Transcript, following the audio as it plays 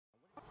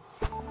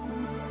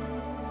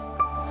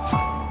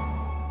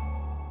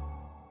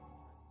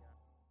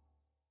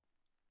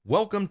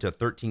Welcome to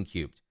 13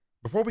 Cubed.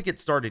 Before we get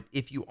started,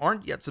 if you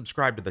aren't yet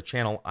subscribed to the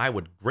channel, I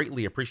would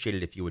greatly appreciate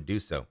it if you would do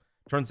so.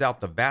 Turns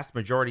out the vast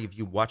majority of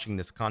you watching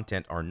this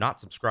content are not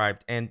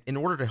subscribed, and in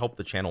order to help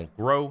the channel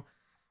grow,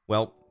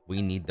 well,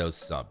 we need those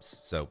subs.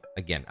 So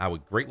again, I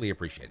would greatly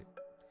appreciate it.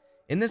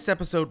 In this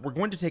episode, we're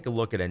going to take a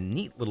look at a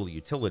neat little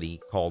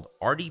utility called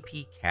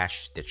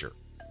RdpCacheStitcher.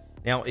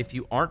 Now, if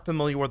you aren't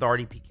familiar with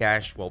RDP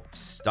Cache, well,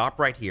 stop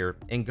right here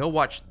and go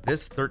watch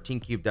this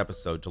 13 Cubed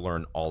episode to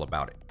learn all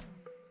about it.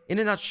 In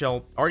a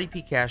nutshell,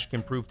 RDP Cache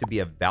can prove to be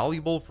a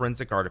valuable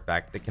forensic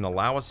artifact that can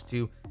allow us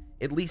to,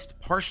 at least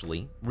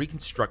partially,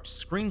 reconstruct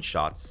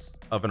screenshots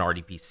of an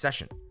RDP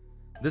session.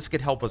 This could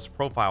help us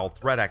profile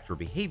threat actor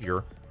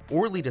behavior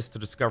or lead us to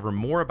discover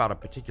more about a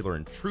particular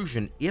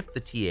intrusion if the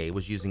TA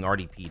was using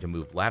RDP to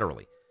move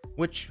laterally,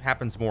 which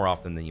happens more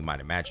often than you might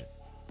imagine.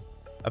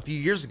 A few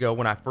years ago,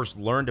 when I first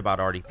learned about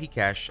RDP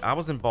Cache, I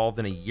was involved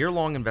in a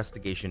year-long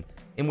investigation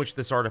in which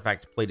this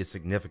artifact played a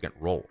significant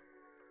role.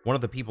 One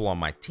of the people on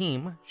my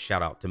team,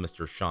 shout out to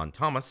Mr. Sean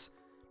Thomas,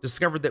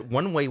 discovered that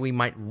one way we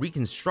might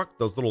reconstruct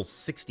those little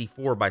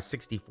 64 by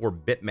 64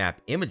 bitmap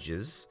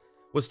images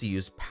was to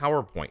use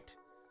PowerPoint.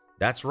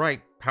 That's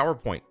right,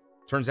 PowerPoint.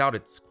 Turns out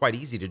it's quite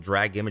easy to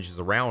drag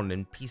images around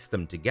and piece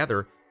them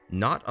together,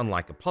 not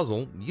unlike a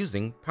puzzle,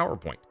 using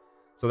PowerPoint.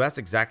 So that's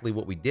exactly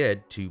what we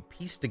did to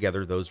piece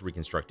together those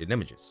reconstructed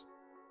images.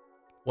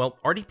 Well,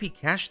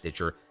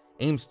 RdpCacheStitcher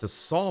aims to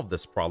solve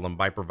this problem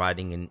by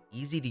providing an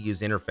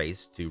easy-to-use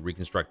interface to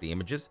reconstruct the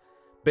images,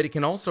 but it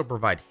can also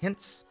provide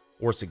hints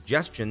or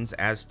suggestions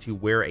as to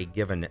where a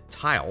given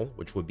tile,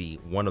 which would be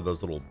one of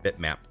those little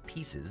bitmap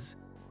pieces,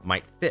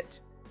 might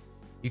fit.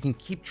 You can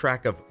keep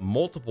track of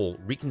multiple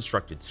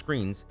reconstructed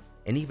screens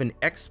and even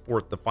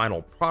export the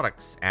final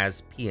products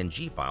as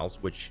PNG files,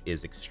 which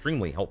is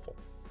extremely helpful.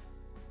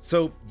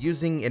 So,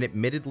 using an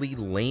admittedly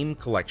lame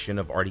collection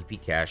of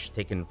RDP Cache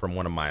taken from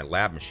one of my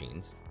lab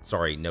machines,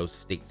 sorry, no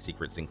state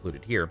secrets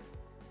included here,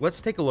 let's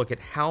take a look at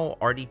how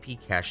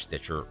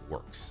RdpCacheStitcher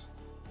works.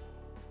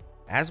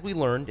 As we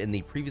learned in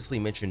the previously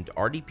mentioned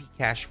RDP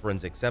Cache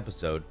Forensics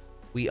episode,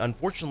 we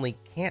unfortunately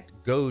can't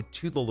go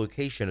to the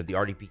location of the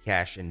RDP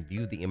cache and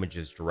view the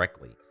images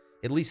directly,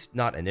 at least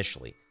not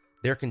initially.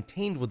 They're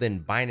contained within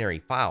binary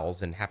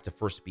files and have to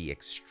first be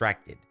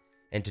extracted.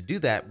 And to do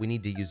that, we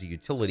need to use a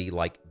utility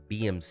like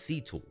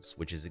bmc-tools,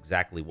 which is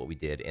exactly what we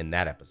did in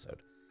that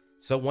episode.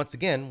 So once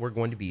again, we're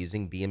going to be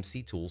using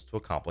bmc-tools to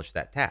accomplish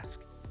that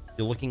task.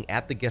 You're looking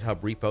at the GitHub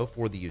repo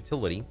for the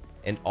utility,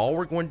 and all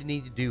we're going to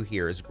need to do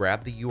here is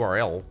grab the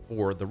URL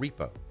for the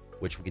repo,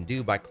 which we can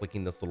do by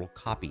clicking this little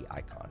copy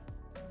icon.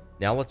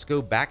 Now let's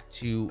go back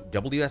to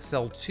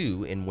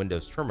WSL2 in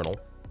Windows Terminal,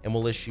 and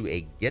we'll issue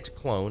a git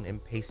clone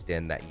and paste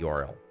in that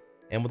URL.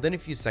 And within a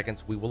few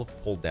seconds, we will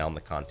have pulled down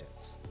the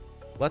contents.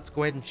 Let's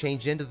go ahead and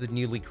change into the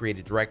newly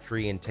created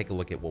directory and take a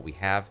look at what we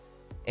have.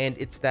 And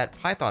it's that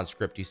Python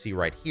script you see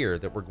right here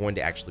that we're going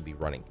to actually be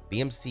running,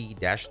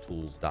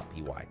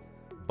 bmc-tools.py,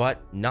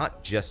 but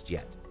not just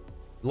yet.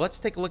 Let's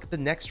take a look at the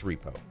next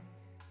repo.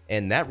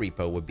 And that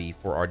repo would be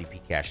for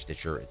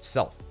RdpCacheStitcher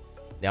itself.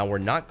 Now we're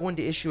not going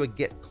to issue a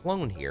git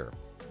clone here.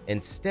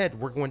 Instead,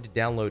 we're going to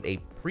download a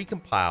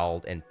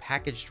precompiled and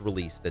packaged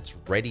release that's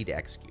ready to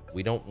execute.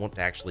 We don't want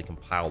to actually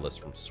compile this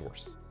from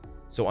source.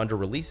 So under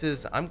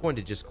releases, I'm going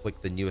to just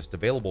click the newest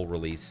available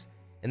release,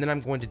 and then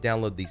I'm going to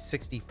download the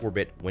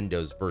 64-bit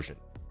Windows version.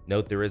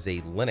 Note there is a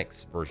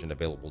Linux version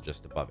available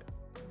just above it.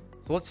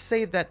 So let's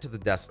save that to the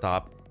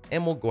desktop,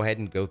 and we'll go ahead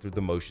and go through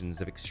the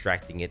motions of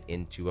extracting it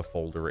into a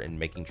folder and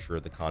making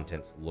sure the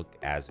contents look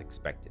as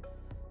expected.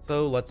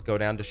 So let's go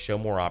down to Show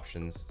More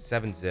Options,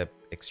 7-zip,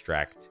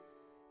 Extract,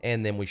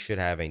 and then we should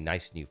have a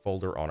nice new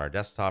folder on our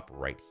desktop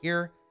right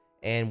here,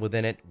 and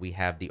within it, we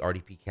have the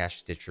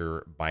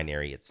RdpCacheStitcher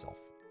binary itself.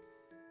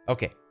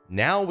 Okay,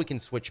 now we can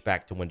switch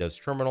back to Windows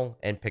Terminal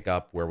and pick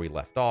up where we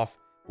left off,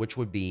 which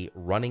would be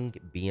running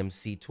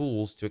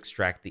bmc-tools to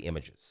extract the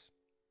images.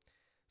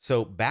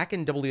 So back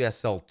in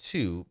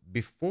WSL2,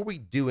 before we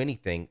do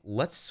anything,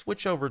 let's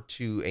switch over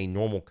to a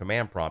normal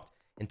command prompt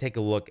and take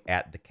a look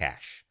at the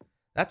cache.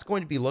 That's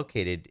going to be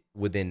located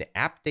within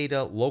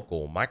AppData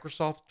Local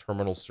Microsoft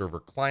Terminal Server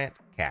Client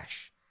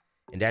cache.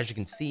 And as you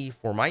can see,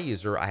 for my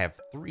user, I have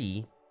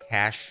 3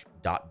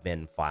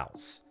 cache.bin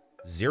files.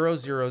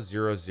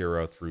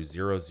 0000 through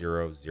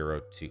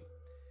 0002.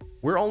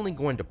 We're only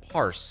going to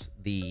parse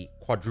the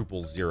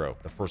quadruple 0,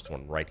 the first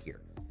one right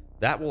here.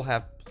 That will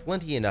have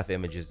plenty enough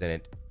images in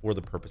it for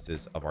the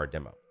purposes of our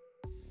demo.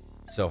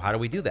 So how do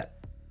we do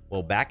that?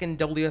 Well, back in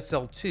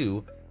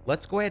WSL2,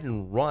 let's go ahead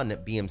and run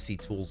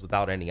bmc-tools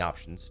without any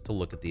options to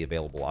look at the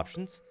available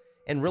options.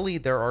 And really,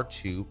 there are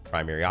 2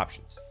 primary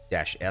options,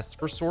 -s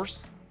for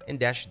source and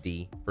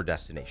 -d for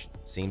destination.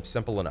 Seems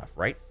simple enough,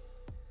 right?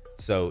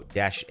 So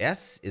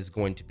 -s is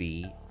going to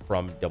be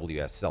from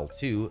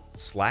WSL2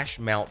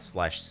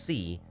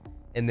 /mount/c,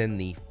 and then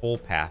the full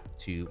path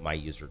to my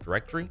user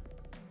directory,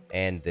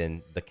 and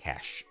then the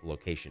cache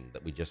location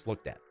that we just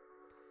looked at.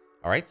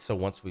 All right, so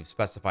once we've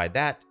specified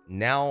that,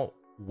 now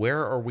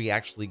where are we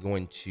actually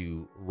going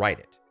to write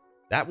it?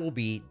 That will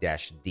be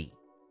 -d.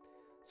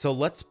 So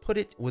let's put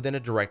it within a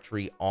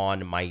directory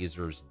on my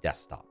user's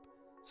desktop.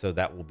 So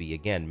that will be,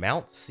 again,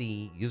 mount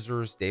C,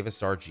 users,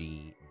 Davis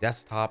RG,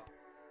 desktop,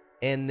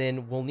 and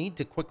then we'll need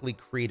to quickly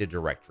create a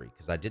directory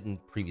because I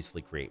didn't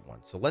previously create one.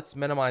 So let's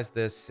minimize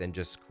this and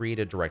just create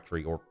a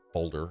directory or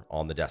folder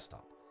on the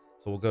desktop.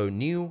 So we'll go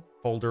new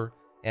folder,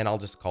 and I'll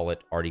just call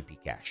it RDP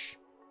Cache.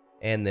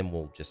 And then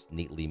we'll just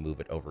neatly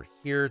move it over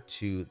here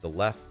to the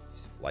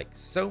left like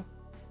so.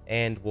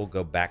 And we'll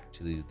go back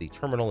to the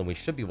terminal, and we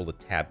should be able to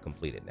tab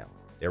complete it now.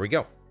 There we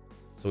go.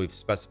 So we've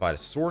specified a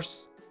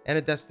source and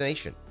a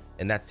destination,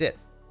 and that's it.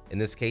 In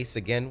this case,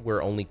 again,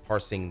 we're only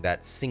parsing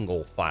that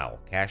single file,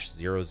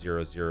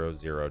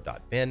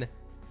 cache0000.bin,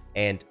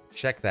 and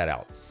check that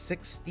out.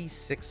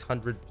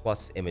 6,600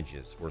 plus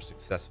images were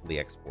successfully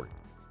exported.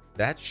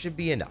 That should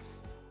be enough.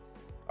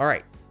 All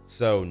right,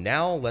 so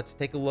now let's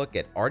take a look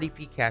at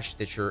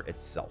RdpCacheStitcher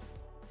itself.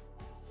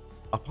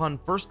 Upon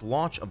first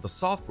launch of the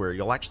software,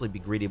 you'll actually be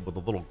greeted with a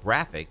little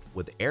graphic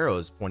with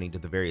arrows pointing to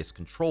the various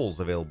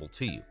controls available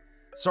to you.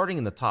 Starting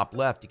in the top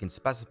left, you can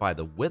specify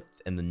the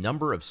width and the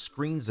number of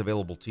screens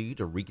available to you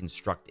to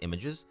reconstruct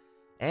images,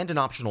 and an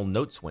optional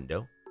notes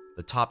window.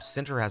 The top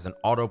center has an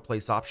auto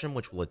place option,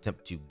 which will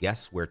attempt to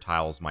guess where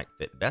tiles might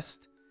fit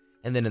best.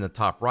 And then in the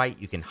top right,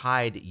 you can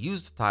hide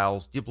used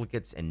tiles,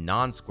 duplicates, and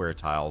non-square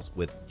tiles,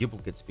 with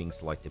duplicates being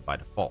selected by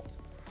default.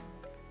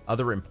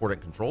 Other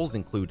important controls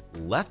include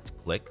left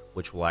click,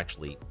 which will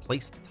actually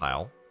place the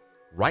tile,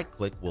 right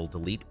click will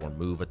delete or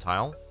move a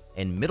tile,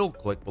 and middle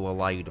click will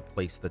allow you to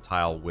place the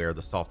tile where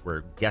the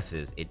software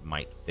guesses it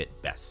might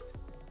fit best.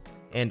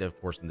 And of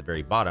course, in the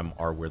very bottom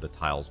are where the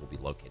tiles will be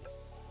located.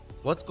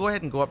 So let's go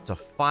ahead and go up to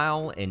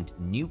File and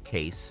New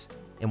Case,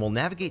 and we'll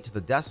navigate to the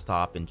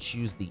desktop and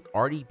choose the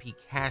RDP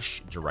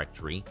Cache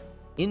directory,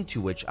 into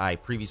which I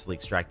previously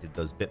extracted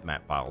those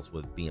bitmap files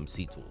with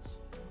bmc-tools.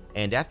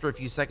 And after a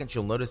few seconds,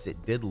 you'll notice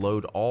it did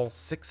load all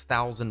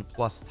 6,000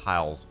 plus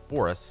tiles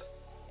for us.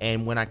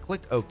 And when I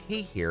click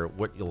OK here,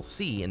 what you'll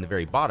see in the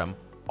very bottom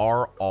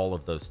are all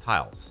of those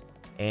tiles.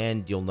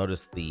 And you'll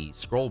notice the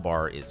scroll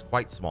bar is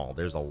quite small.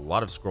 There's a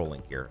lot of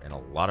scrolling here and a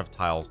lot of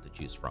tiles to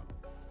choose from.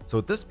 So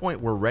at this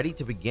point, we're ready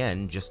to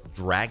begin just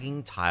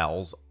dragging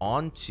tiles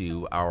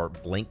onto our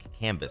blank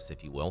canvas,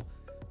 if you will,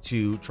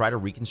 to try to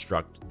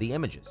reconstruct the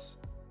images.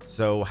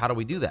 So how do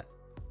we do that?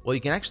 Well,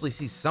 you can actually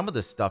see some of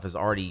this stuff is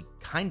already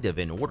kind of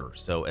in order.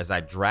 So as I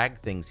drag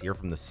things here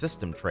from the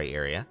system tray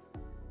area,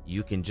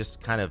 you can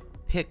just kind of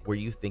pick where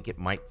you think it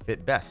might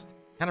fit best.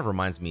 Kind of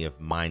reminds me of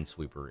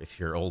Minesweeper, if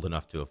you're old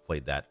enough to have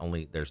played that,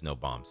 only there's no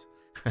bombs.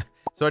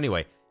 So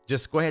anyway,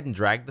 just go ahead and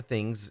drag the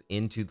things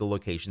into the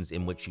locations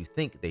in which you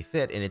think they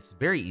fit, and it's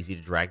very easy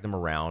to drag them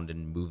around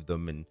and move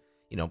them and,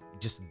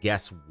 just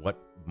guess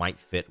what might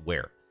fit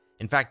where.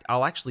 In fact,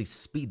 I'll actually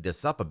speed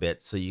this up a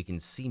bit so you can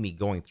see me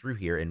going through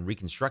here and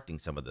reconstructing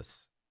some of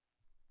this.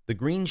 The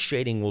green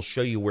shading will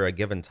show you where a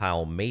given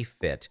tile may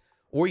fit,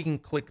 or you can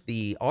click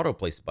the auto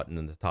place button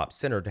in the top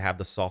center to have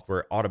the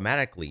software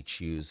automatically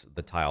choose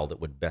the tile that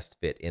would best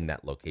fit in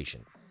that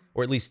location.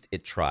 Or at least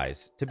it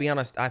tries. To be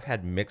honest, I've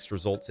had mixed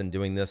results in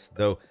doing this,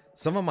 though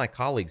some of my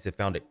colleagues have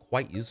found it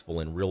quite useful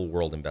in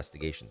real-world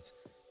investigations.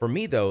 For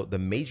me, though, the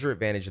major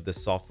advantage of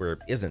this software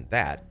isn't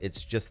that,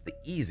 it's just the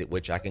ease at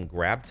which I can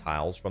grab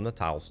tiles from the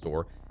tile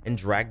store and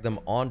drag them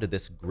onto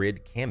this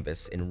grid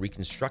canvas and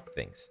reconstruct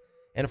things.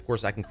 And of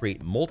course, I can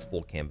create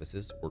multiple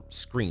canvases, or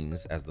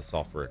screens as the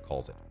software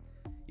calls it.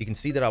 You can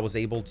see that I was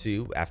able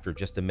to, after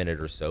just a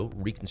minute or so,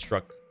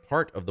 reconstruct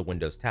part of the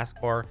Windows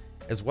taskbar,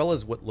 as well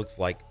as what looks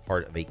like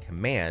part of a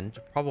command,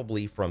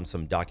 probably from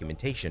some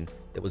documentation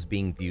that was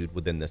being viewed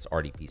within this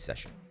RDP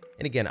session.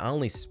 And again, I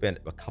only spent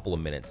a couple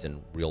of minutes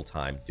in real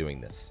time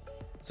doing this.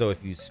 So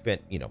if you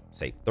spent,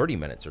 say 30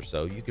 minutes or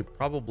so, you could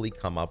probably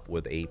come up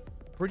with a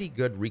pretty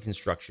good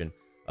reconstruction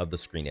of the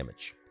screen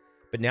image.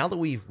 But now that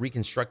we've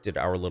reconstructed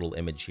our little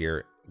image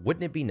here,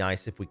 wouldn't it be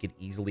nice if we could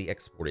easily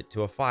export it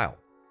to a file?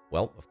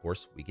 Well, of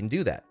course, we can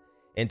do that.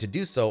 And to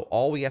do so,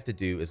 all we have to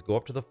do is go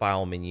up to the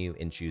File menu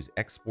and choose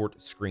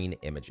Export Screen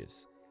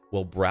Images.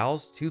 We'll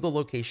browse to the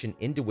location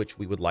into which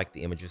we would like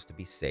the images to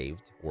be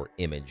saved, or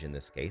image in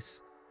this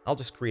case. I'll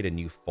just create a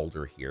new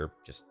folder here,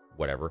 just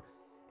whatever.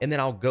 And then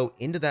I'll go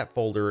into that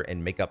folder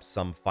and make up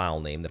some file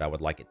name that I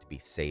would like it to be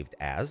saved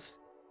as,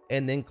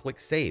 and then click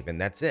Save,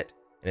 and that's it.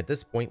 And at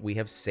this point, we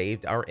have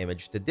saved our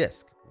image to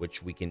disk,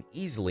 which we can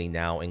easily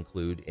now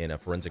include in a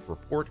forensic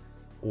report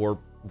or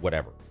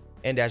whatever.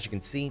 And as you can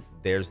see,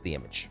 there's the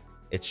image.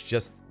 It's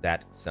just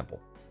that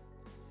simple.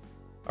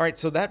 All right,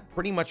 so that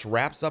pretty much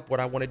wraps up what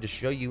I wanted to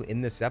show you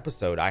in this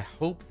episode. I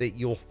hope that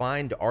you'll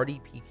find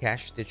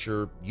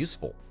RdpCacheStitcher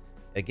useful.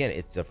 Again,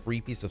 it's a free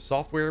piece of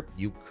software.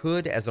 You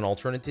could, as an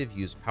alternative,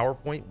 use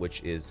PowerPoint,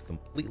 which is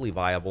completely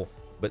viable,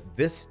 but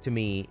this to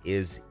me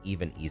is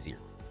even easier.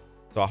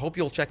 So I hope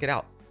you'll check it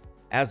out.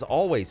 As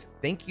always,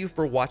 thank you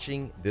for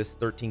watching this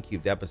 13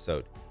 Cubed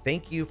episode.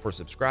 Thank you for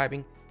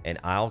subscribing, and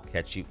I'll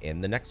catch you in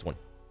the next one.